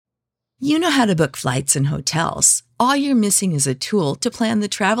You know how to book flights and hotels. All you're missing is a tool to plan the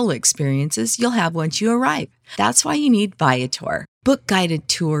travel experiences you'll have once you arrive. That's why you need Viator. Book guided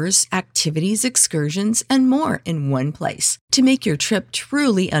tours, activities, excursions, and more in one place to make your trip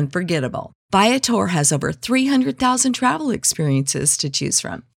truly unforgettable. Viator has over 300,000 travel experiences to choose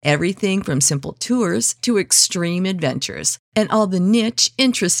from. Everything from simple tours to extreme adventures and all the niche,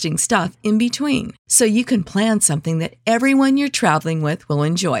 interesting stuff in between. So you can plan something that everyone you're traveling with will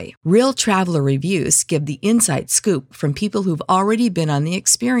enjoy. Real traveler reviews give the inside scoop from people who've already been on the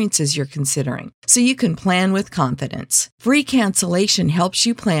experiences you're considering. So you can plan with confidence. Free cancellation helps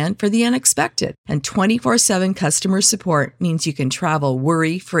you plan for the unexpected. And 24/7 customer support means you can travel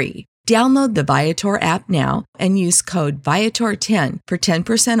worry-free. Download the Viator app now and use code Viator10 for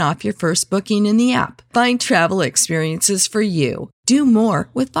 10% off your first booking in the app. Find travel experiences for you. Do more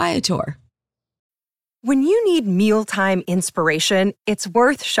with Viator. When you need mealtime inspiration, it's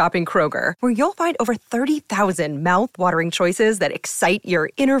worth shopping Kroger, where you'll find over 30,000 mouth-watering choices that excite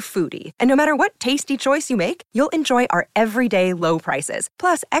your inner foodie. And no matter what tasty choice you make, you'll enjoy our everyday low prices,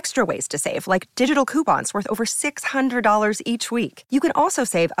 plus extra ways to save, like digital coupons worth over $600 each week. You can also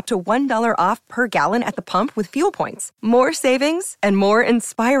save up to $1 off per gallon at the pump with fuel points. More savings and more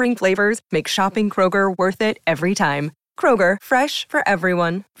inspiring flavors make shopping Kroger worth it every time. Kroger, fresh for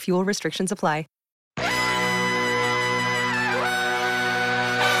everyone. Fuel restrictions apply.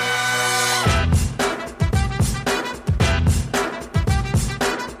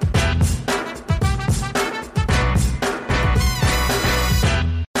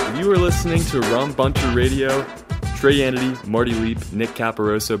 You are listening to Rum Bunter Radio. Trey Annity, Marty Leap, Nick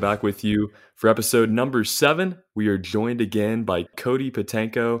Caparoso back with you for episode number 7. We are joined again by Cody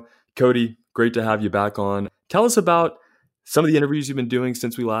Patenko. Cody, great to have you back on. Tell us about some of the interviews you've been doing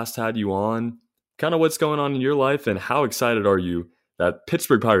since we last had you on, kind of what's going on in your life, and how excited are you that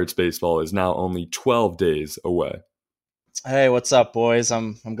Pittsburgh Pirates baseball is now only 12 days away? Hey, what's up, boys?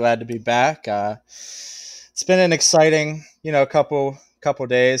 I'm glad to be back. It's been an exciting, couple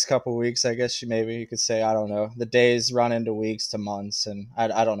days, couple weeks, I guess maybe you could say. I don't know. The days run into weeks to months, and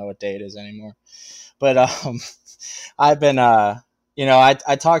I don't know what day it is anymore. But I've been, I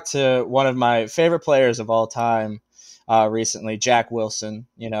talked to one of my favorite players of all time recently, Jack Wilson,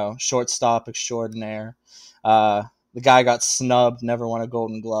 shortstop extraordinaire. The guy got snubbed, never won a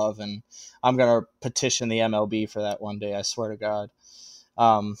Golden Glove, and I'm going to petition the MLB for that one day, I swear to God.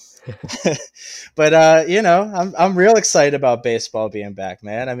 But I'm real excited about baseball being back,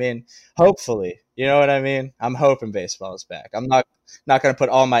 man. I mean, hopefully, you know what I mean? I'm hoping baseball is back. I'm not going to put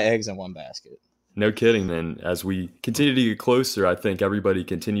all my eggs in one basket. No kidding, man. As we continue to get closer, I think everybody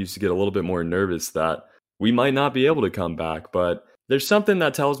continues to get a little bit more nervous that we might not be able to come back, but there's something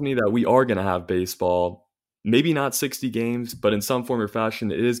that tells me that we are going to have baseball. Maybe not 60 games, but in some form or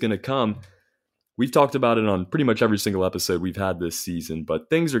fashion, it is going to come. We've talked about it on pretty much every single episode we've had this season, but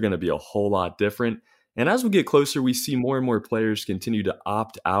things are going to be a whole lot different. And as we get closer, we see more and more players continue to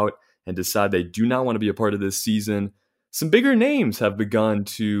opt out and decide they do not want to be a part of this season. Some bigger names have begun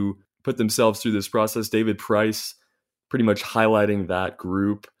to put themselves through this process. David Price pretty much highlighting that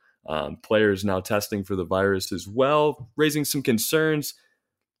group. Players now testing for the virus as well, raising some concerns.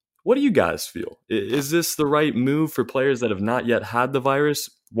 What do you guys feel? Is this the right move for players that have not yet had the virus,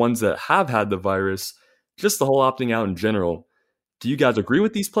 ones that have had the virus, just the whole opting out in general? Do you guys agree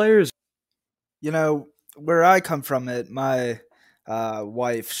with these players? Where I come from, my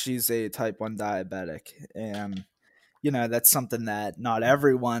wife, she's a type 1 diabetic, and that's something that not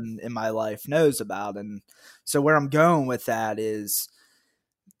everyone in my life knows about. And so where I'm going with that is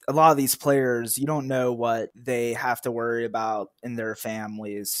a lot of these players, you don't know what they have to worry about in their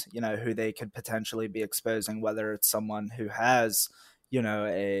families, who they could potentially be exposing, whether it's someone who has,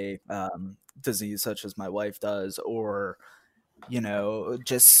 a disease such as my wife does, or,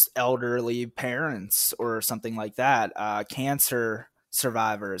 just elderly parents or something like that, cancer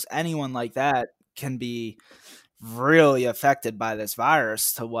survivors, anyone like that can be really affected by this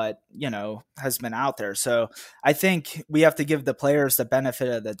virus to what, has been out there. So I think we have to give the players the benefit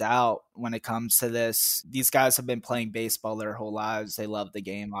of the doubt when it comes to this. These guys have been playing baseball their whole lives. They love the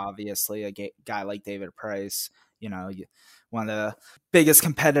game, obviously. A guy like David Price, one of the biggest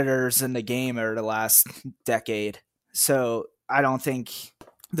competitors in the game over the last decade. So I don't think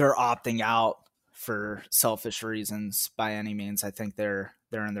they're opting out for selfish reasons by any means. I think they're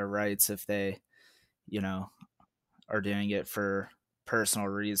in their rights if they, are doing it for personal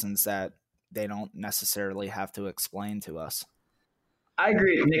reasons that they don't necessarily have to explain to us. I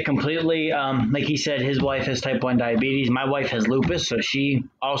agree with Nick completely. Like he said, his wife has type 1 diabetes. My wife has lupus, so she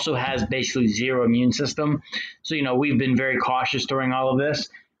also has basically zero immune system. So, we've been very cautious during all of this.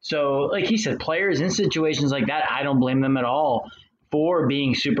 So, like he said, players in situations like that, I don't blame them at all for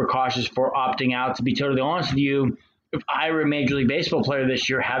being super cautious, for opting out. To be totally honest with you, if I were a Major League Baseball player this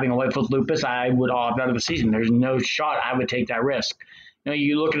year having a white foot lupus, I would opt out of the season. There's no shot I would take that risk.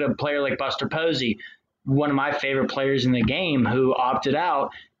 You look at a player like Buster Posey, one of my favorite players in the game, who opted out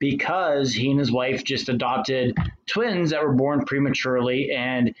because he and his wife just adopted twins that were born prematurely.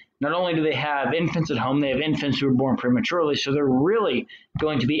 And not only do they have infants at home, they have infants who were born prematurely. So they're really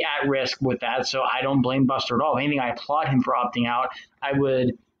going to be at risk with that. So I don't blame Buster at all. If anything, I applaud him for opting out. I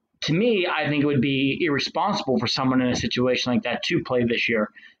think it would be irresponsible for someone in a situation like that to play this year.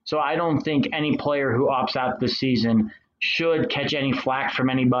 So I don't think any player who opts out this season should catch any flack from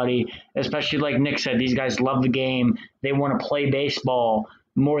anybody, especially like Nick said, these guys love the game. They want to play baseball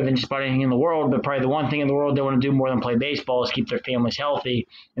more than just about anything in the world, but probably the one thing in the world they want to do more than play baseball is keep their families healthy.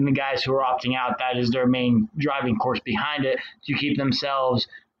 And the guys who are opting out, that is their main driving force behind it, to keep themselves,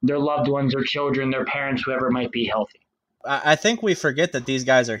 their loved ones, their children, their parents, whoever it might be, healthy. I think we forget that these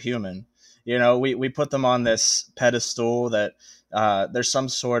guys are human. We put them on this pedestal that there's some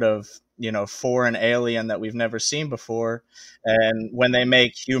sort of foreign alien that we've never seen before. And when they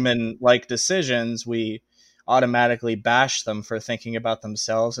make human-like decisions, we automatically bash them for thinking about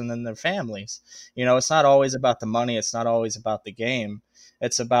themselves and then their families. It's not always about the money. It's not always about the game.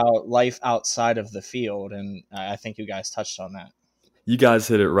 It's about life outside of the field. And I think you guys touched on that. You guys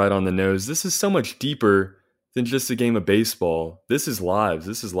hit it right on the nose. This is so much deeper than just a game of baseball. This is lives.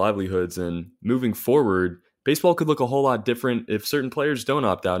 This is livelihoods. And moving forward, baseball could look a whole lot different if certain players don't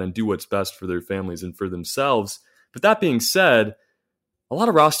opt out and do what's best for their families and for themselves. But that being said, a lot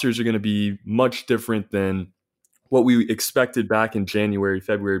of rosters are going to be much different than what we expected back in January,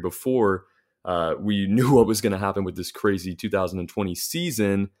 February, before we knew what was going to happen with this crazy 2020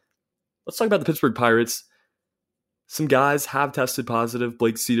 season. Let's talk about the Pittsburgh Pirates. Some guys have tested positive.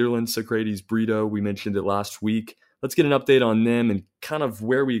 Blake Cederlind, Socrates Brito, we mentioned it last week. Let's get an update on them and kind of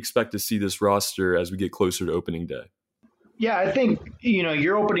where we expect to see this roster as we get closer to opening day. Yeah, I think,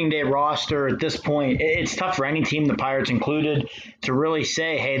 your opening day roster at this point, it's tough for any team, the Pirates included, to really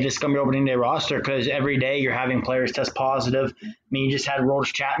say, hey, this is going to be opening day roster, because every day you're having players test positive. I mean, you just had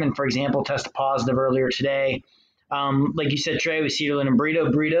Roldis Chapman, for example, test positive earlier today. Like you said, Trey, with Cederlind and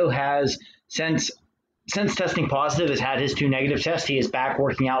Brito. Brito has, since testing positive, has had his 2 negative tests. He is back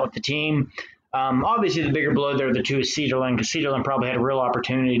working out with the team. Obviously, the bigger blow there of the two is Cederlind, because Cederlind probably had a real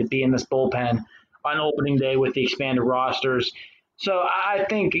opportunity to be in this bullpen on opening day with the expanded rosters. So I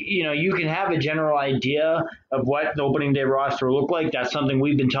think, you can have a general idea of what the opening day roster will look like. That's something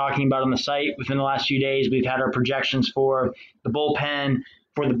we've been talking about on the site within the last few days. We've had our projections for the bullpen,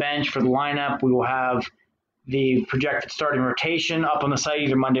 for the bench, for the lineup. We will have the projected starting rotation up on the site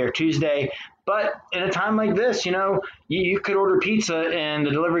either Monday or Tuesday. But at a time like this, you could order pizza and the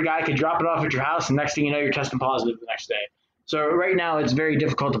delivery guy could drop it off at your house, and next thing you know, you're testing positive the next day. So right now, it's very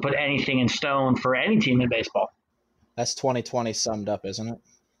difficult to put anything in stone for any team in baseball. That's 2020 summed up, isn't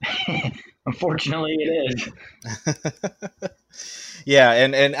it? Unfortunately, it is. Yeah,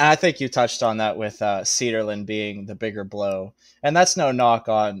 and I think you touched on that with Cederlind being the bigger blow. And that's no knock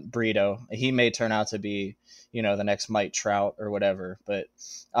on Brito. He may turn out to be, the next Mike Trout or whatever. But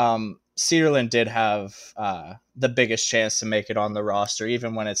Cederlind did have the biggest chance to make it on the roster,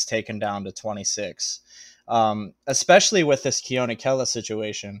 even when it's taken down to 26. Especially with this Keone Kela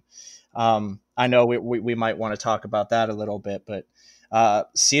situation. I know we might want to talk about that a little bit, but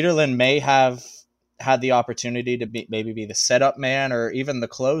Cederlind may have had the opportunity to maybe be the setup man or even the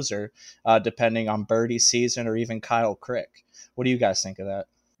closer, depending on Birdie's season or even Kyle Crick. What do you guys think of that?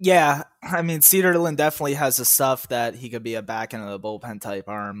 Yeah, I mean, Cederlind definitely has the stuff that he could be a back end of the bullpen type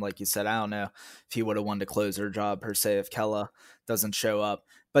arm. Like you said, I don't know if he would have won the closer job per se if Kela doesn't show up.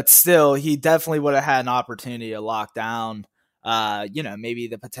 But still, he definitely would have had an opportunity to lock down, maybe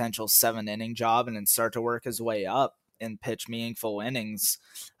the potential 7-inning job and then start to work his way up and pitch meaningful innings.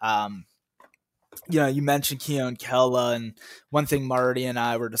 You mentioned Keone Kela, and one thing Marty and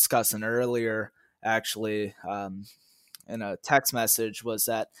I were discussing earlier, actually, in a text message, was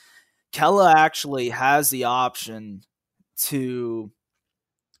that Kela actually has the option to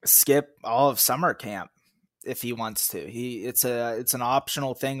skip all of summer camp if he wants to. It's an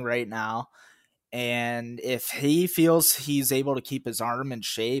optional thing right now. And if he feels he's able to keep his arm in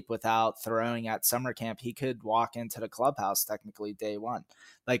shape without throwing at summer camp, he could walk into the clubhouse technically day one.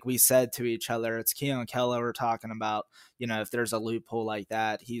 Like we said to each other, it's Keone Kela we're talking about. If there's a loophole like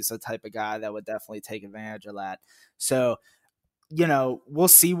that, he's the type of guy that would definitely take advantage of that. So, we'll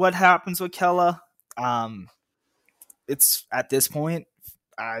see what happens with Kela. It's at this point,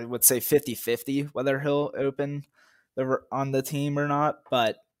 I would say 50-50 whether he'll open on the team or not.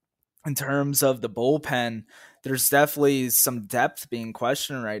 But in terms of the bullpen, there's definitely some depth being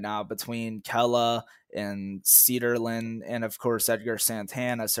questioned right now between Kela and Cedarland, and of course Edgar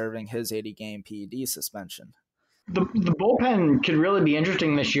Santana serving his 80-game PED suspension. The bullpen could really be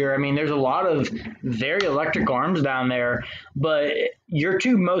interesting this year. I mean, there's a lot of very electric arms down there, but your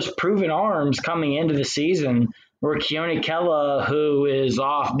two most proven arms coming into the season were Keone Kela, who is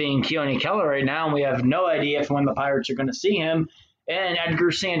off being Keone Kela right now, and we have no idea if when the Pirates are going to see him, and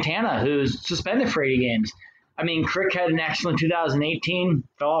Edgar Santana, who's suspended for 80 games. I mean, Crick had an excellent 2018,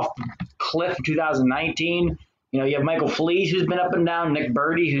 fell off the cliff in 2019. You have Michael Flees, who's been up and down, Nick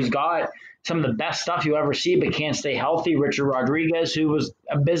Birdie, who's got some of the best stuff you ever see but can't stay healthy, Richard Rodriguez, who was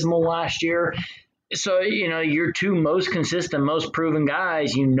abysmal last year. So, your two most consistent, most proven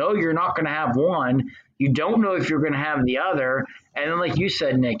guys, you're not going to have one. You don't know if you're going to have the other. And then, like you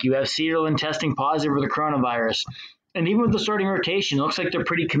said, Nick, you have Cedarland testing positive for the coronavirus. And even with the starting rotation, it looks like they're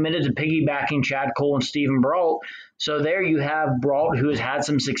pretty committed to piggybacking Chad Cole and Stephen Brault. So there you have Brault, who has had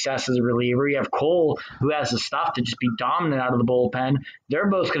some success as a reliever. You have Cole, who has the stuff to just be dominant out of the bullpen. They're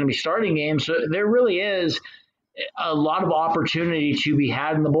both going to be starting games. So there really is a lot of opportunity to be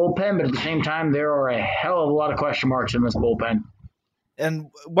had in the bullpen. But at the same time, there are a hell of a lot of question marks in this bullpen. And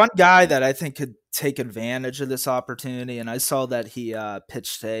one guy that I think could take advantage of this opportunity, and I saw that he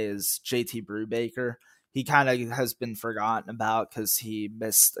pitched today, is JT Brubaker. He kind of has been forgotten about because he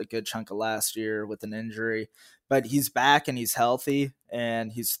missed a good chunk of last year with an injury. But he's back and he's healthy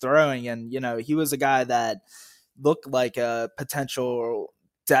and he's throwing. And, he was a guy that looked like a potential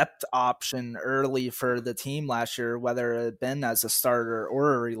depth option early for the team last year, whether it had been as a starter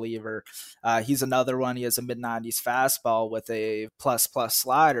or a reliever. He's another one. He has a mid-90s fastball with a plus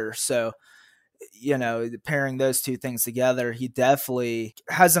slider. So, pairing those two things together, he definitely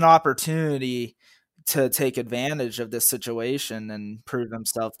has an opportunity to take advantage of this situation and prove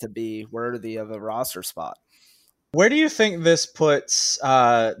himself to be worthy of a roster spot. Where do you think this puts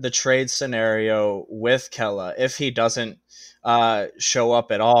the trade scenario with Kela if he doesn't show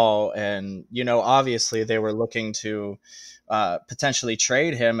up at all? And, obviously they were looking to potentially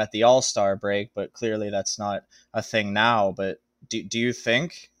trade him at the All-Star break, but clearly that's not a thing now. But do you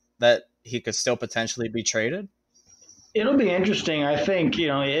think that he could still potentially be traded? It'll be interesting. I think,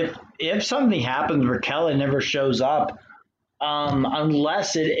 if something happens where Kela never shows up,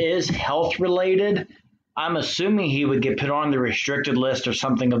 unless it is health related, I'm assuming he would get put on the restricted list or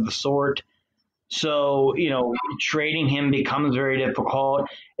something of the sort. So, trading him becomes very difficult.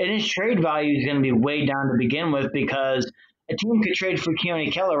 And his trade value is going to be way down to begin with because a team could trade for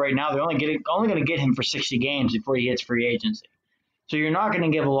Keone Kela right now. They're only going to get him for 60 games before he hits free agency. So you're not going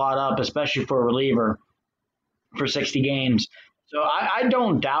to give a lot up, especially for a reliever, for 60 games. So I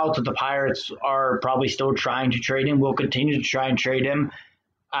don't doubt that the Pirates are probably still trying to trade him. We'll continue to try and trade him.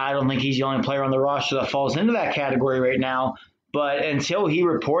 I don't think he's the only player on the roster that falls into that category right now. But until he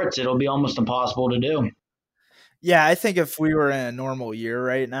reports, it'll be almost impossible to do. Yeah, I think if we were in a normal year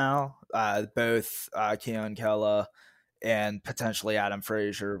right now, both Keone Kela and potentially Adam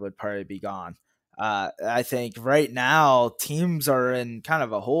Frazier would probably be gone. I think right now teams are in kind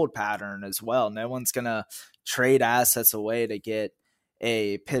of a hold pattern as well. No one's going to trade assets away to get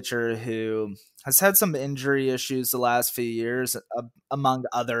a pitcher who has had some injury issues the last few years, among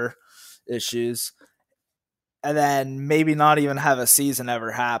other issues, and then maybe not even have a season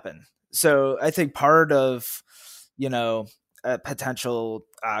ever happen. So I think part of, a potential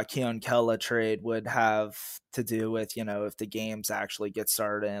Keone Kela trade would have to do with, if the games actually get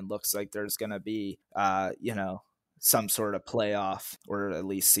started and looks like there's going to be, some sort of playoff or at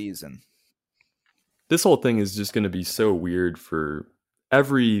least season. This whole thing is just going to be so weird for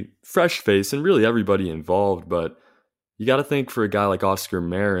every fresh face and really everybody involved. But you got to think for a guy like Oscar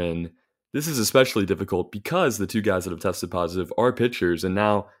Marin, this is especially difficult because the two guys that have tested positive are pitchers. And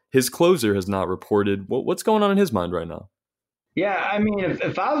now his closer has not reported. What's going on in his mind right now? Yeah, I mean,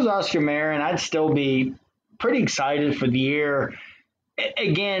 if I was Oscar Marin, I'd still be pretty excited for the year.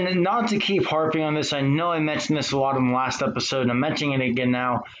 Again, not to keep harping on this, I know I mentioned this a lot in the last episode, and I'm mentioning it again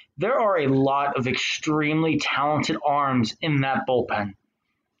now. There are a lot of extremely talented arms in that bullpen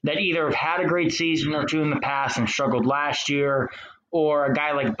that either have had a great season or two in the past and struggled last year, or a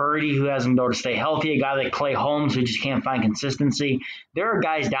guy like Birdie who hasn't been able to stay healthy, a guy like Clay Holmes who just can't find consistency. There are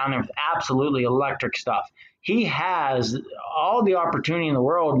guys down there with absolutely electric stuff. He has all the opportunity in the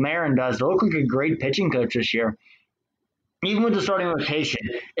world, Marin does, to look like a great pitching coach this year. Even with the starting rotation,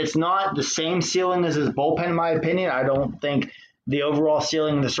 it's not the same ceiling as his bullpen, in my opinion. I don't think the overall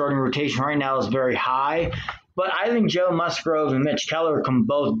ceiling of the starting rotation right now is very high. But I think Joe Musgrove and Mitch Keller can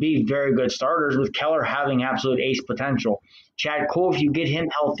both be very good starters, with Keller having absolute ace potential. Chad Cole, if you get him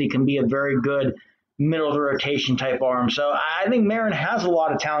healthy, can be a very good middle of the rotation type arm. So I think Marin has a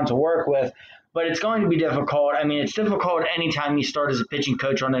lot of talent to work with, but it's going to be difficult. I mean, it's difficult anytime you start as a pitching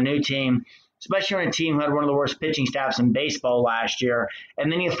coach on a new team, especially on a team who had one of the worst pitching staffs in baseball last year.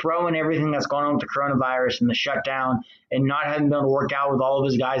 And then you throw in everything that's going on with the coronavirus and the shutdown and not having been able to work out with all of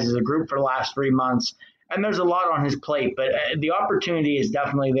his guys as a group for the last 3 months. And there's a lot on his plate, but the opportunity is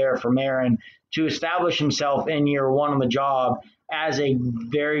definitely there for Marin to establish himself in year one on the job as a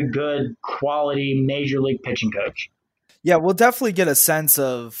very good quality major league pitching coach. Yeah, we'll definitely get a sense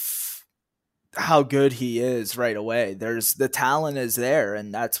of how good he is right away. The talent is there,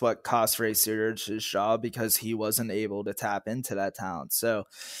 and that's what cost Ray Searage his job because he wasn't able to tap into that talent. So,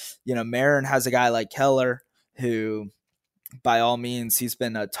 Marin has a guy like Keller who, by all means, he's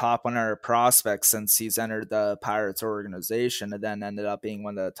been a top 100 prospect since he's entered the Pirates organization and then ended up being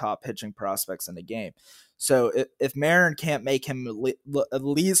one of the top pitching prospects in the game. So if Marin can't make him at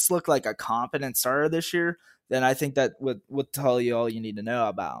least look like a competent starter this year, then I think that would tell you all you need to know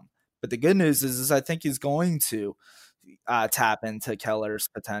about him. But the good news is I think he's going to tap into Keller's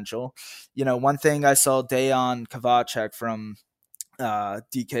potential. One thing I saw Dejan Kovacek from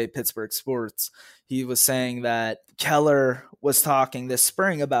DK Pittsburgh Sports, he was saying that Keller was talking this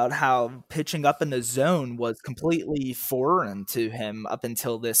spring about how pitching up in the zone was completely foreign to him up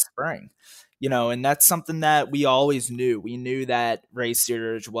until this spring. And that's something that we always knew. We knew that Ray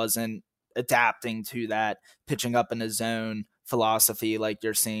Searage wasn't adapting to that pitching up in the zone philosophy like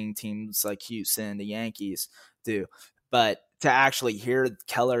you're seeing teams like Houston and the Yankees do. But to actually hear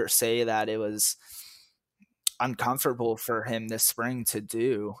Keller say that it was uncomfortable for him this spring to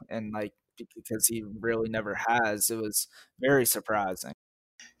do, and because he really never has, it was very surprising.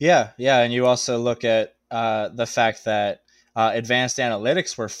 Yeah, and you also look at the fact that advanced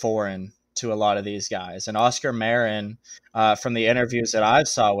analytics were foreign to a lot of these guys, and Oscar Marin, from the interviews that I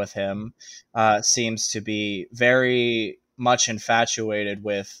saw with him, seems to be very much infatuated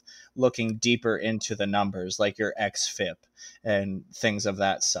with looking deeper into the numbers, like your xFIP and things of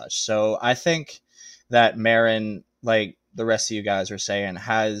that such. So I think that Marin, like the rest of you guys are saying,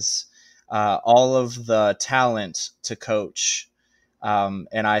 has all of the talent to coach.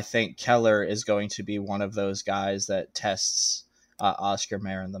 And I think Keller is going to be one of those guys that tests Oscar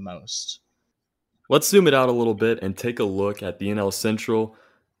Marin the most. Let's zoom it out a little bit and take a look at the NL Central.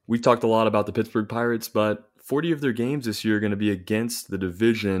 We've talked a lot about the Pittsburgh Pirates, but 40 of their games this year are going to be against the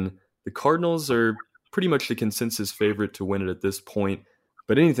division. The Cardinals are pretty much the consensus favorite to win it at this point,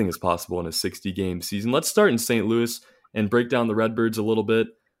 but anything is possible in a 60-game season. Let's start in St. Louis and break down the Redbirds a little bit.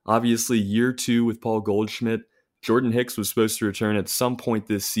 Obviously, year 2 with Paul Goldschmidt. Jordan Hicks was supposed to return at some point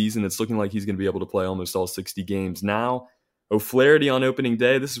this season. It's looking like he's going to be able to play almost all 60 games now. O'Flaherty on opening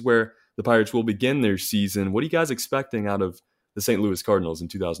day. This is where the Pirates will begin their season. What are you guys expecting out of the St. Louis Cardinals in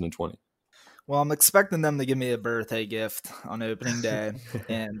 2020? Well, I'm expecting them to give me a birthday gift on opening day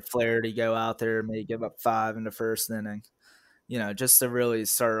and Flaherty go out there and maybe give up 5 in the first inning, just to really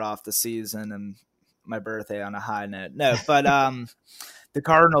start off the season and my birthday on a high note. No, but the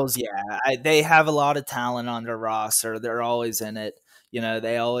Cardinals, they have a lot of talent on their roster. They're always in it.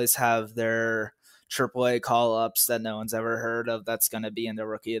 They always have their AAA call-ups that no one's ever heard of that's going to be in the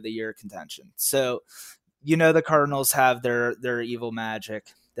Rookie of the Year contention. So, the Cardinals have their evil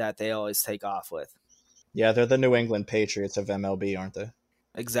magic that they always take off with. Yeah, they're the New England Patriots of MLB, aren't they?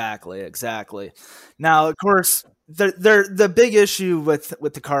 Exactly. Now, of course, the big issue with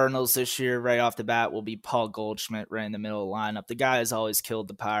the Cardinals this year right off the bat will be Paul Goldschmidt right in the middle of the lineup. The guy has always killed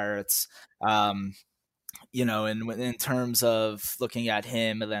the Pirates. In terms of looking at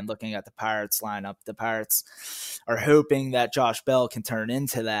him and then looking at the Pirates lineup, the Pirates are hoping that Josh Bell can turn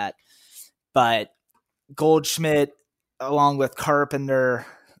into that. But Goldschmidt, along with Carpenter,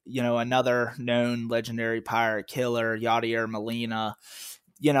 another known legendary Pirate killer, Yadier Molina,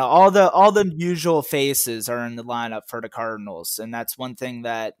 all the usual faces are in the lineup for the Cardinals. And that's one thing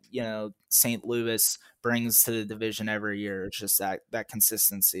that, St. Louis brings to the division every year. It's just that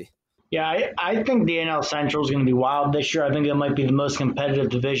consistency. Yeah, I think the NL Central is going to be wild this year. I think it might be the most competitive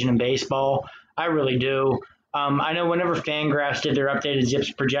division in baseball. I really do. I know whenever Fangraphs did their updated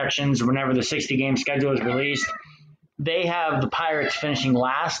ZiPS projections, whenever the 60-game schedule is released, they have the Pirates finishing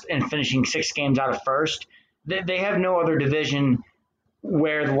last and finishing 6 games out of first. They have no other division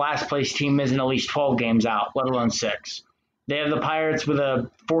where the last place team isn't at least 12 games out, let alone 6. They have the Pirates with a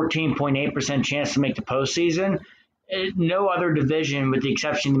 14.8% chance to make the postseason. No other division, with the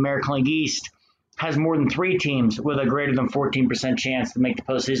exception of the American League East, has more than 3 teams with a greater than 14% chance to make the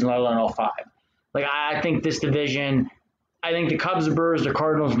postseason, let alone all 5. I think this division I think the Cubs, the Brewers, the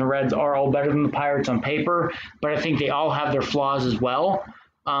Cardinals, and the Reds are all better than the Pirates on paper, but I think they all have their flaws as well.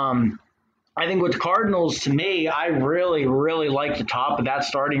 I think with the Cardinals, to me, I really, really like the top of that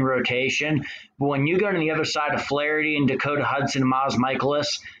starting rotation. But when you go to the other side of Flaherty and Dakota Hudson and Miles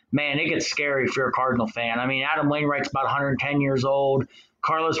Michaelis, man, it gets scary if you're a Cardinal fan. I mean, Adam Wainwright's about 110 years old.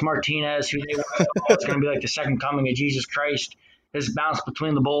 Carlos Martinez, who they is going to be like the second coming of Jesus Christ, has bounced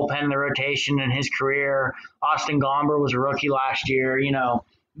between the bullpen and the rotation in his career. Austin Gomber was a rookie last year.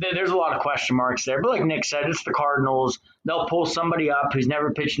 There's a lot of question marks there. But like Nick said, it's the Cardinals. They'll pull somebody up who's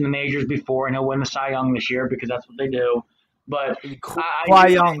never pitched in the majors before, and he'll win the Cy Young this year because that's what they do. But Cy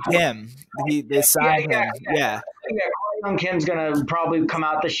Young Kim, they signed him. Yeah. Cy Young Kim's going to probably come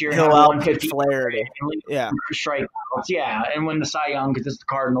out this year. He'll outpit Flaherty. Yeah. Strikeouts. Yeah, and win the Cy Young because it's the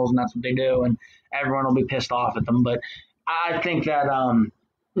Cardinals, and that's what they do, and everyone will be pissed off at them. But I think that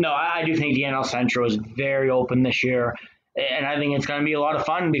I do think the NL Central is very open this year. And I think it's going to be a lot of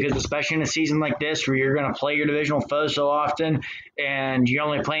fun because especially in a season like this where you're going to play your divisional foes so often and you're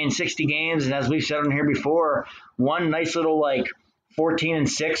only playing 60 games. And as we've said on here before, one nice little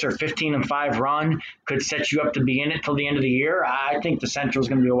 14-6 or 15-5 run could set you up to be in it till the end of the year. I think the Central is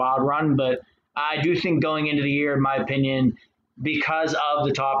going to be a wild run, but I do think going into the year, in my opinion, because of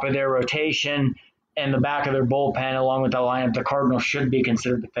the top of their rotation and the back of their bullpen along with the lineup, the Cardinals should be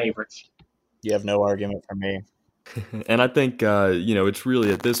considered the favorites. You have no argument from me. And I think, it's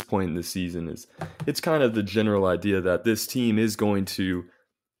really at this point in the season, it's kind of the general idea that this team is going to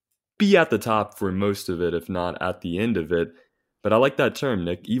be at the top for most of it, if not at the end of it. But I like that term,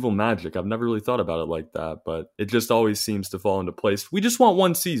 Nick, evil magic. I've never really thought about it like that, but it just always seems to fall into place. We just want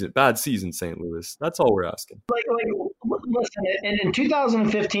one season, bad season, St. Louis. That's all we're asking. Listen, in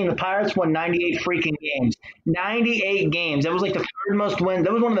 2015, the Pirates won 98 freaking games. 98 games. That was like the third most wins.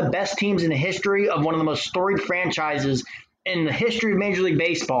 That was one of the best teams in the history of one of the most storied franchises in the history of Major League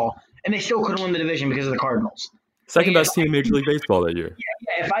Baseball, and they still couldn't win the division because of the Cardinals. Second best team in Major League Baseball that year.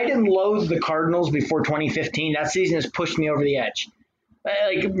 Yeah, if I didn't loathe the Cardinals before 2015, that season has pushed me over the edge.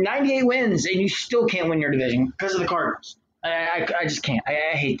 98 wins, and you still can't win your division because of the Cardinals. I just can't.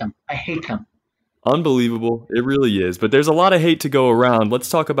 I hate them. I hate them. Unbelievable. It really is. But there's a lot of hate to go around. Let's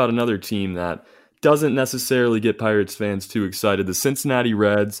talk about another team that doesn't necessarily get Pirates fans too excited. The Cincinnati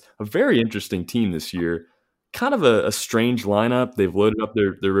Reds, a very interesting team this year. Kind of a strange lineup. They've loaded up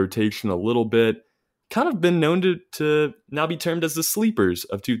their rotation a little bit. Kind of been known to now be termed as the sleepers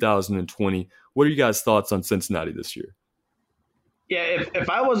of 2020. What are you guys' thoughts on Cincinnati this year? Yeah, if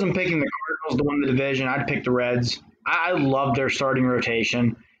I wasn't picking the Cardinals to win the division, I'd pick the Reds. I love their starting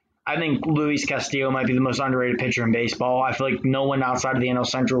rotation. I think Luis Castillo might be the most underrated pitcher in baseball. I feel like no one outside of the NL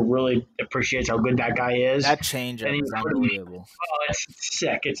Central really appreciates how good that guy is. That change is unbelievable. It's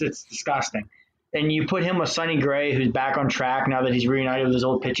sick. It's disgusting. And you put him with Sonny Gray, who's back on track now that he's reunited with his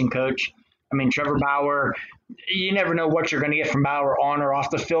old pitching coach. I mean, Trevor Bauer, you never know what you're going to get from Bauer on or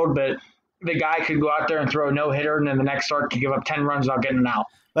off the field, but the guy could go out there and throw a no-hitter, and then the next start could give up 10 runs without getting an out.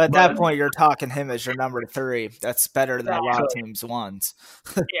 But at that point, you're talking him as your number 3. That's better than a lot of teams' ones.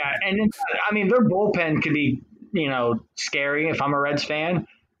 Yeah, and their bullpen could be, scary if I'm a Reds fan.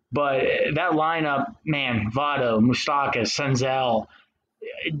 But that lineup, man, Votto, Moustakas, Senzel,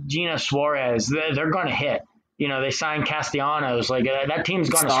 Gina Suarez, they're going to hit. They signed Castellanos. That team's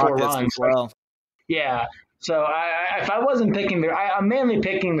going to score runs. Well. Yeah. So if I wasn't picking I'm mainly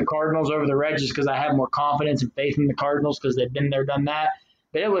picking the Cardinals over the Reds just because I have more confidence and faith in the Cardinals because they've been there, done that.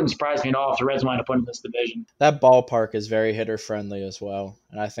 But it wouldn't surprise me at all if the Reds might have won this division. That ballpark is very hitter-friendly as well,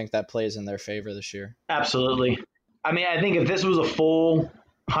 and I think that plays in their favor this year. Absolutely. I think if this was a full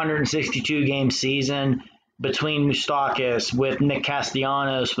 162-game season between Moustakas, with Nick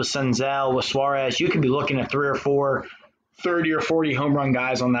Castellanos, with Senzel, with Suarez, you could be looking at 3 or 4 30 or 40 home run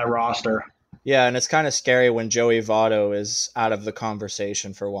guys on that roster. Yeah, and it's kind of scary when Joey Votto is out of the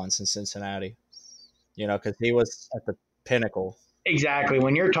conversation for once in Cincinnati, because he was at the pinnacle. Exactly.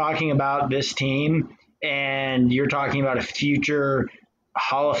 When you're talking about this team and you're talking about a future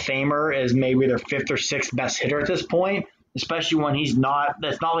Hall of Famer as maybe their 5th or 6th best hitter at this point, especially when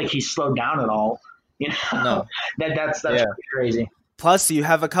that's not like he's slowed down at all. No. That's crazy. Plus, you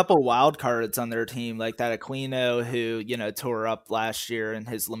have a couple wild cards on their team, like that Aquino who, tore up last year in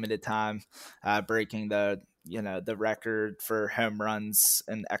his limited time, breaking the record for home runs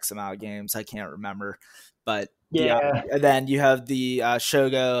in X amount of games. I can't remember. But yeah. And then you have the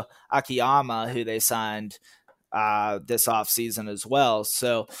Shogo Akiyama, who they signed this offseason as well.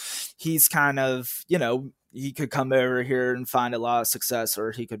 So he's kind of, he could come over here and find a lot of success,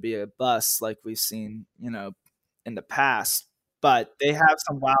 or he could be a bust like we've seen, in the past. But they have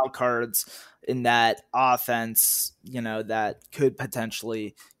some wild cards in that offense, that could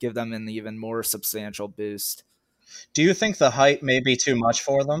potentially give them an even more substantial boost. Do you think the height may be too much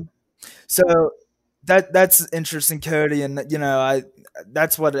for them? So that's interesting, Cody. And,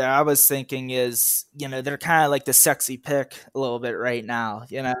 that's what I was thinking is, they're kind of like the sexy pick a little bit right now,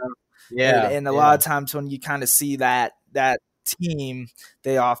 Yeah. And a lot of times when you kind of see that team,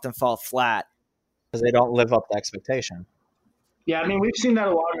 they often fall flat. Because they don't live up to expectation. Yeah, I mean, we've seen that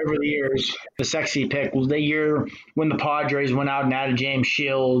a lot over the years. The sexy pick was the year when the Padres went out and added James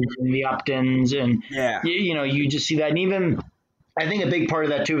Shields and the Uptons. And, you just see that. And even I think a big part of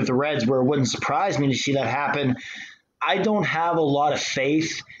that, too, with the Reds, where it wouldn't surprise me to see that happen. I don't have a lot of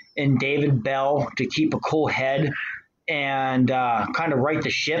faith in David Bell to keep a cool head and kind of right the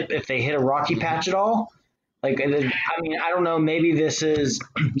ship if they hit a rocky patch at all. I don't know. Maybe this is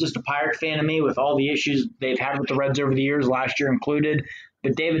just a Pirate fan of me with all the issues they've had with the Reds over the years, last year included.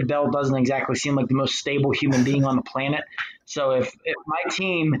 But David Bell doesn't exactly seem like the most stable human being on the planet. So if my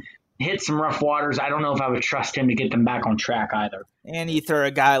team hits some rough waters, I don't know if I would trust him to get them back on track either. And you throw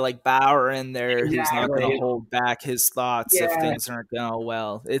a guy like Bauer in there who's not going to hold back his thoughts if things aren't going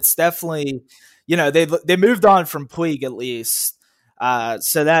well. It's definitely, they moved on from Puig at least.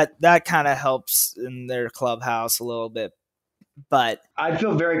 So that kind of helps in their clubhouse a little bit. But I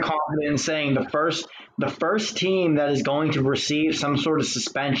feel very confident in saying the first team that is going to receive some sort of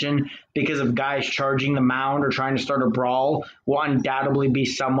suspension because of guys charging the mound or trying to start a brawl will undoubtedly be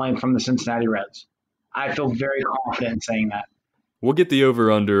someone from the Cincinnati Reds. I feel very confident in saying that. We'll get the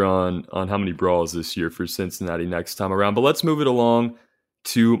over-under on how many brawls this year for Cincinnati next time around. But let's move it along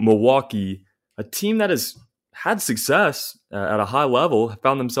to Milwaukee, a team that has had success at a high level,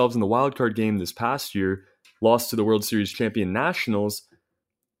 found themselves in the wild card game this past year, lost to the World Series champion Nationals.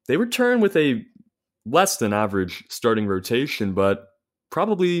 They return with a less than average starting rotation, but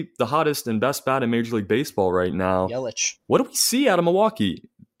probably the hottest and best bat in Major League Baseball right now. Yelich. What do we see out of Milwaukee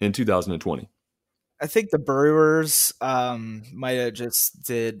in 2020? I think the Brewers might have just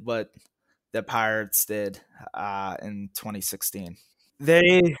did what the Pirates did in 2016.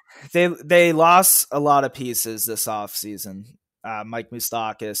 They lost a lot of pieces this offseason. Mike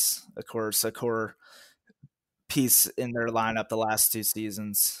Moustakas, of course, a core piece in their lineup the last two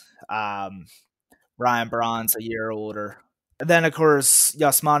seasons. Ryan Braun's a year older. And then, of course,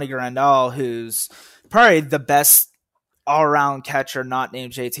 Yasmani Grandal, who's probably the best all-around catcher not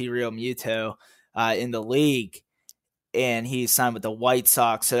named JT Realmuto in the league. And he signed with the White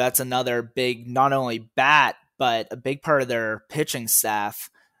Sox. So that's another big, not only bat, but a big part of their pitching staff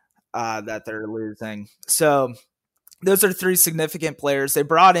that they're losing. So those are three significant players. They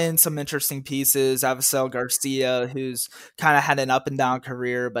brought in some interesting pieces. Avisail Garcia, who's kind of had an up and down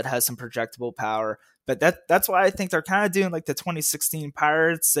career, but has some projectable power. But that's why I think they're kind of doing like the 2016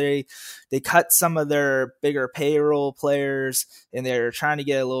 Pirates. They cut some of their bigger payroll players, and they're trying to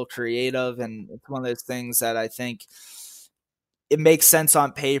get a little creative. And it's one of those things that I think it makes sense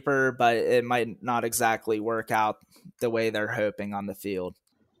on paper, but it might not exactly work out the way they're hoping on the field.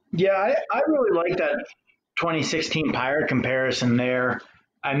 Yeah, I really like that 2016 Pirate comparison there.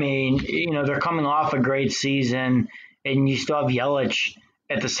 I mean, they're coming off a great season, and you still have Yelich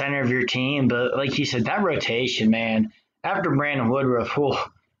at the center of your team. But like you said, that rotation, man, after Brandon Woodruff,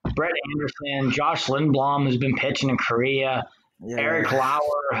 Brett Anderson, Josh Lindblom, who's been pitching in Korea, Eric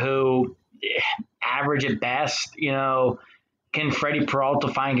Lauer, who average at best, can Freddie Peralta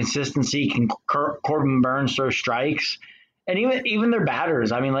find consistency? Can Corbin Burns throw strikes? And even their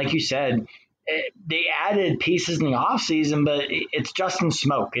batters. I mean, like you said, they added pieces in the offseason, but it's Justin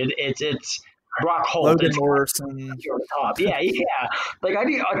Smoke. It's Brock Holt. Logan Morrison. Top. Yeah. Like to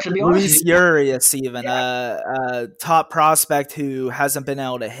be honest, Luis Urias, even a top prospect who hasn't been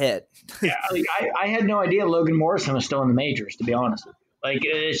able to hit. Yeah, I had no idea Logan Morrison was still in the majors. To be honest, like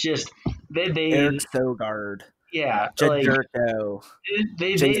it's just they Eric Sogard. Yeah, Jed Jerko,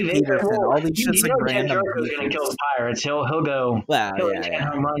 Chase Peterson, all these just like random. Jerko's going to kill the Pirates. He'll go. He'll hit 10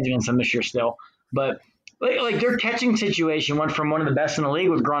 home runs against them this year still. But like their catching situation went from one of the best in the league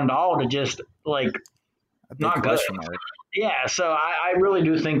with Grandal to just like not good. Yeah, so I really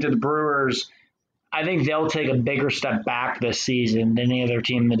do think that the Brewers, I think they'll take a bigger step back this season than any other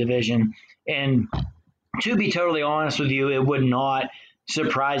team in the division. And to be totally honest with you, it would not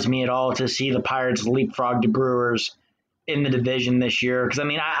surprise me at all to see the Pirates leapfrog the Brewers in the division this year. Because, I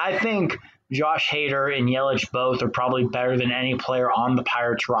mean, I think Josh Hader and Yelich both are probably better than any player on the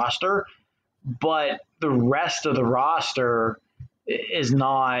Pirates roster. But the rest of the roster is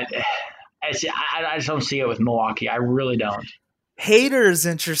not – I just don't see it with Milwaukee. I really don't. Hader is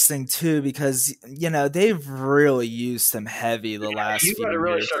interesting too because they've really used him heavy the last few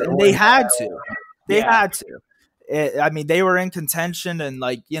years, and they had to. They had to. They were in contention, and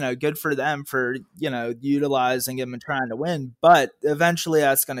good for them for utilizing him and trying to win. But eventually,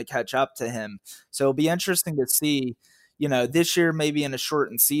 that's going to catch up to him. So it'll be interesting to see. This year maybe in a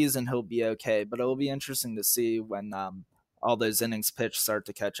shortened season he'll be okay, but it'll be interesting to see when all those innings pitched start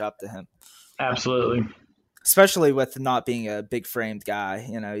to catch up to him. Absolutely. Especially with not being a big framed guy.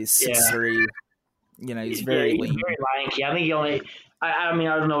 He's 6'3". He's very lean. Very lanky. I think he only I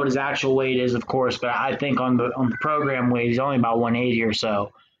don't know what his actual weight is, of course, but I think on the program weight he's only about 180 or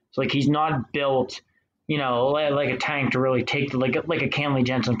so. So he's not built, like a tank to really take like a Kenley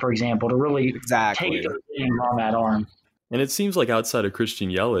Jensen, for example, to really take the thing on that arm. And it seems like outside of Christian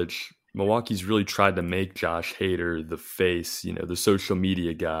Yelich, Milwaukee's really tried to make Josh Hader the face, the social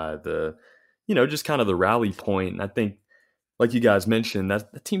media guy, just kind of the rally point. And I think, like you guys mentioned,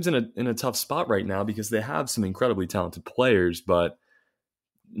 that the team's in a tough spot right now because they have some incredibly talented players, but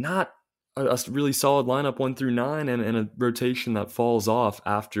not a really solid lineup 1 through 9 and a rotation that falls off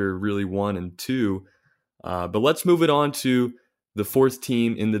after really 1 and 2. But let's move it on to the fourth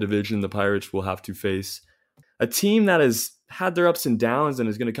team in the division the Pirates will have to face. A team that has had their ups and downs and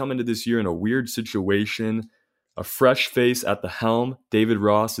is going to come into this year in a weird situation. A fresh face at the helm. David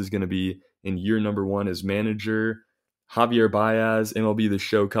Ross is going to be in year number 1 as manager. Javier Baez, MLB The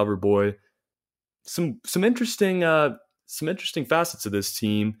Show cover boy. Some interesting facets of this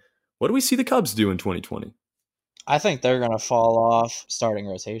team. What do we see the Cubs do in 2020? I think they're going to fall off starting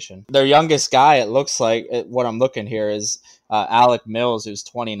rotation. Their youngest guy, it looks like, what I'm looking here is Alec Mills, who's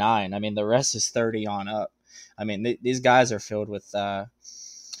 29. The rest is 30 on up. These guys are filled with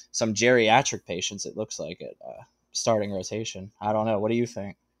some geriatric patients, it looks like, at starting rotation. I don't know. What do you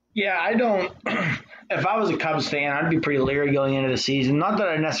think? Yeah, I don't. If I was a Cubs fan, I'd be pretty leery going into the season. Not that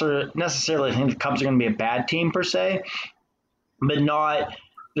I necessarily think the Cubs are going to be a bad team per se, but not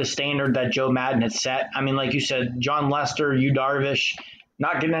the standard that Joe Madden had set. Like you said, John Lester, Yu Darvish,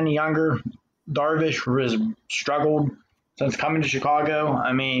 not getting any younger. Darvish has struggled since coming to Chicago.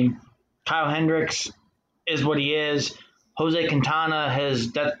 Kyle Hendricks is what he is. Jose Quintana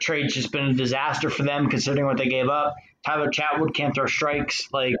that trade's just been a disaster for them considering what they gave up. Tyler Chatwood can't throw strikes.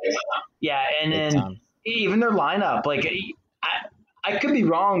 And then even their lineup, I could be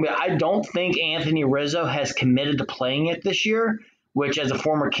wrong, but I don't think Anthony Rizzo has committed to playing it this year, which as a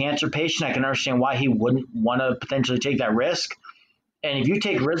former cancer patient, I can understand why he wouldn't want to potentially take that risk. And if you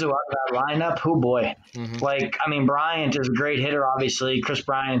take Rizzo out of that lineup, oh boy. Mm-hmm. Bryant is a great hitter, obviously. Chris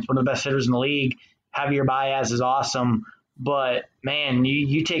Bryant's one of the best hitters in the league. Javier Baez is awesome. But, man,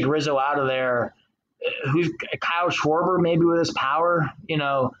 you take Rizzo out of there. Who's Kyle Schwarber maybe with his power?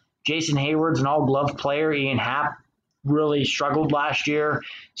 Jason Hayward's an all-glove player. Ian Happ really struggled last year.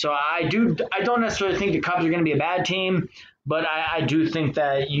 So I don't necessarily think the Cubs are going to be a bad team, but I do think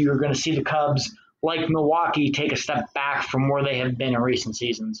that you're going to see the Cubs, like Milwaukee, take a step back from where they have been in recent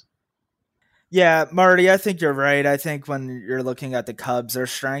seasons. Yeah, Marty, I think you're right. I think when you're looking at the Cubs, their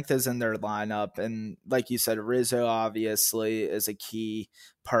strength is in their lineup. And like you said, Rizzo obviously is a key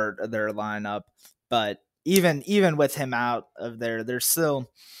part of their lineup. But even with him out of there, there's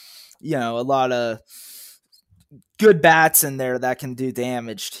still, a lot of good bats in there that can do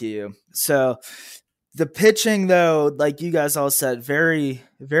damage to you. So the pitching, though, like you guys all said, very,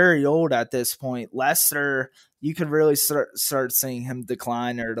 very old at this point. Lester, you could really start seeing him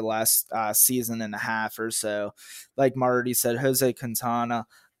decline over the last season and a half or so. Like Marty said, Jose Quintana,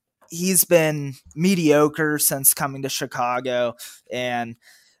 he's been mediocre since coming to Chicago, and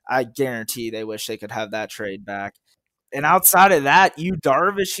I guarantee they wish they could have that trade back. And outside of that, Yu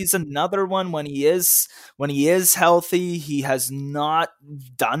Darvish, he's another one. When he is healthy, he has not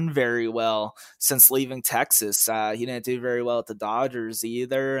done very well since leaving Texas. He didn't do very well at the Dodgers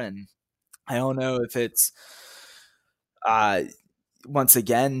either, and I don't know if it's once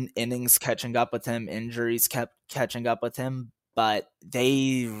again innings catching up with him, injuries kept catching up with him. But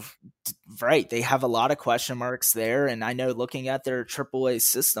they have a lot of question marks there. And I know looking at their AAA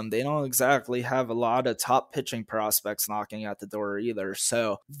system, they don't exactly have a lot of top pitching prospects knocking at the door either.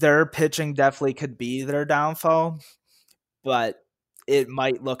 So their pitching definitely could be their downfall, but it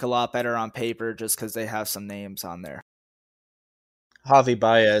might look a lot better on paper just because they have some names on there. Javi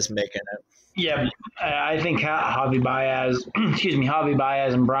Baez making it. Yeah, I think Javi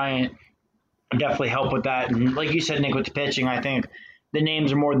Baez and Bryant definitely help with that. And like you said, Nick, with the pitching, I think the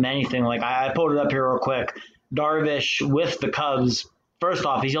names are more than anything. I pulled it up here real quick. Darvish with the Cubs, first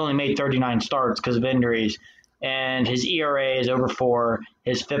off, he's only made 39 starts because of injuries, and his ERA is over 4.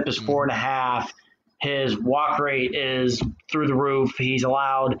 His FIP is 4.5. His walk rate is through the roof. He's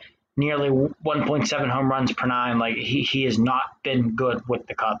allowed nearly 1.7 home runs per nine. Like he has not been good with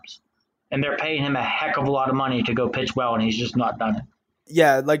the Cubs. And they're paying him a heck of a lot of money to go pitch well, and he's just not done it.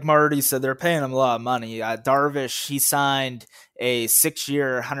 Yeah, like Marty said, they're paying him a lot of money. Darvish, he signed a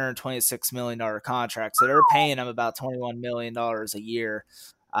 6-year, $126 million contract, so they're paying him about $21 million a year.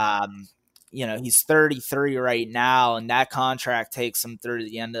 He's 33 right now, and that contract takes him through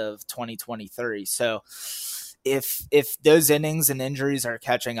the end of 2023. So if those innings and injuries are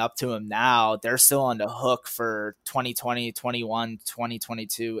catching up to him now, they're still on the hook for 2020, 21,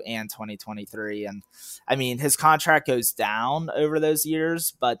 2022, and 2023. And I mean, his contract goes down over those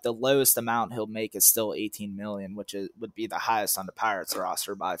years, but the lowest amount he'll make is still $18 million, which would be the highest on the Pirates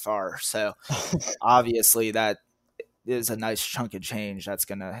roster by far. So obviously that is a nice chunk of change that's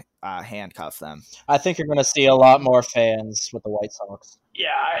going to handcuff them. I think you're going to see a lot more fans with the White Sox.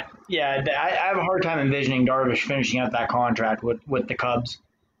 I have a hard time envisioning Darvish finishing out that contract with the Cubs.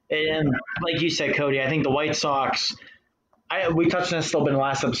 And like you said, Cody, I think the White Sox, we touched on this a little bit in the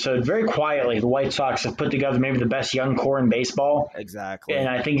last episode, very quietly, the White Sox have put together maybe the best young core in baseball. Exactly. And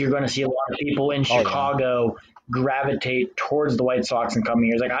I think you're going to see a lot of people in Chicago gravitate towards the White Sox in coming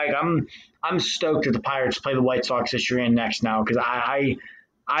years. Like I'm stoked that the Pirates play the White Sox this year and next now, because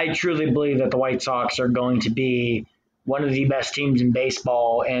I truly believe that the White Sox are going to be one of the best teams in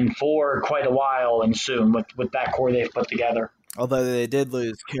baseball, and for quite a while and soon with that core they've put together. Although they did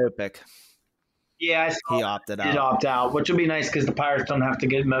lose Kopech. Yeah, he opted out. He did opt out, which will be nice because the Pirates don't have to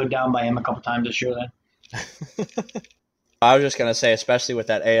get mowed down by him a couple times this year then. I was just going to say, especially with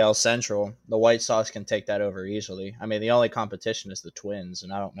that AL Central, the White Sox can take that over easily. I mean, the only competition is the Twins,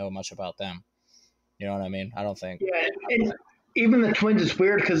 and I don't know much about them. You know what I mean? I don't think. Yeah, and even the Twins, it's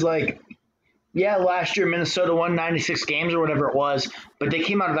weird because, last year Minnesota won 96 games or whatever it was, but they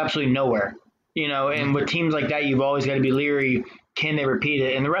came out of absolutely nowhere. And with teams like that, you've always got to be leery. Can they repeat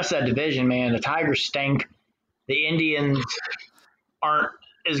it? And the rest of that division, man, the Tigers stink. The Indians aren't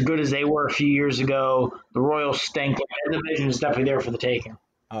as good as they were a few years ago. The Royals stink. That division is definitely there for the taking.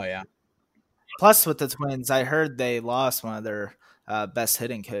 Oh, yeah. Plus, with the Twins, I heard they lost one of their best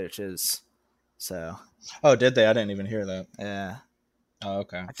hitting coaches. So. Oh, did they? I didn't even hear that. Yeah. Oh,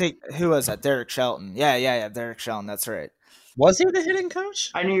 okay. I think, who was that? Derek Shelton. Yeah, Derek Shelton. That's right. Was he the hitting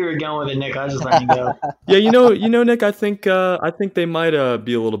coach? I knew you were going with it, Nick. I was just letting you go. Yeah, you know, Nick. I think they might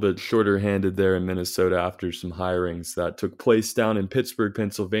be a little bit shorter-handed there in Minnesota after some hirings that took place down in Pittsburgh,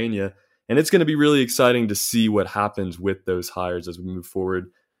 Pennsylvania, and it's going to be really exciting to see what happens with those hires as we move forward.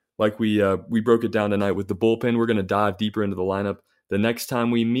 Like we broke it down tonight with the bullpen. We're going to dive deeper into the lineup the next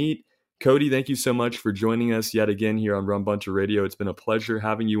time we meet. Cody, thank you so much for joining us yet again here on Rum Bunter Radio. It's been a pleasure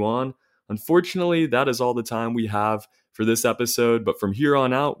having you on. Unfortunately, that is all the time we have for this episode, but from here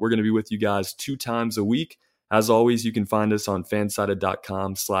on out, we're going to be with you guys 2 times a week. As always, you can find us on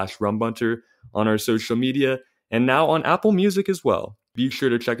fansided.com/rumbunter, on our social media, and now on Apple Music as well. Be sure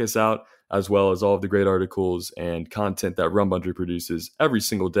to check us out, as well as all of the great articles and content that Rum Bunter produces every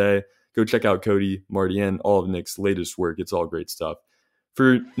single day. Go check out Cody, Marty, and all of Nick's latest work. It's all great stuff.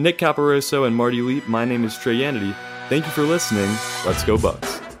 For Nick Caparoso and Marty Leap, my name is Trey Yanity. Thank you for listening. Let's go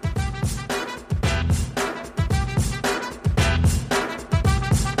Bucks.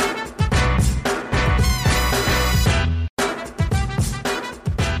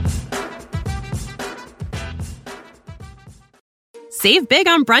 Save big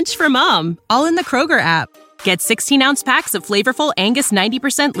on brunch for mom, all in the Kroger app. Get 16-ounce packs of flavorful Angus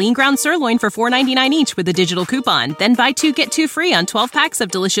 90% lean ground sirloin for $4.99 each with a digital coupon. Then buy 2, get 2 free on 12 packs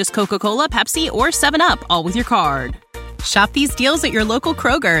of delicious Coca-Cola, Pepsi, or 7-Up, all with your card. Shop these deals at your local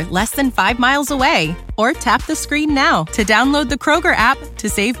Kroger, less than 5 miles away. Or tap the screen now to download the Kroger app to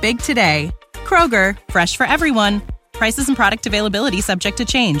save big today. Kroger, fresh for everyone. Prices and product availability subject to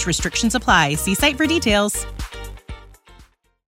change. Restrictions apply. See site for details.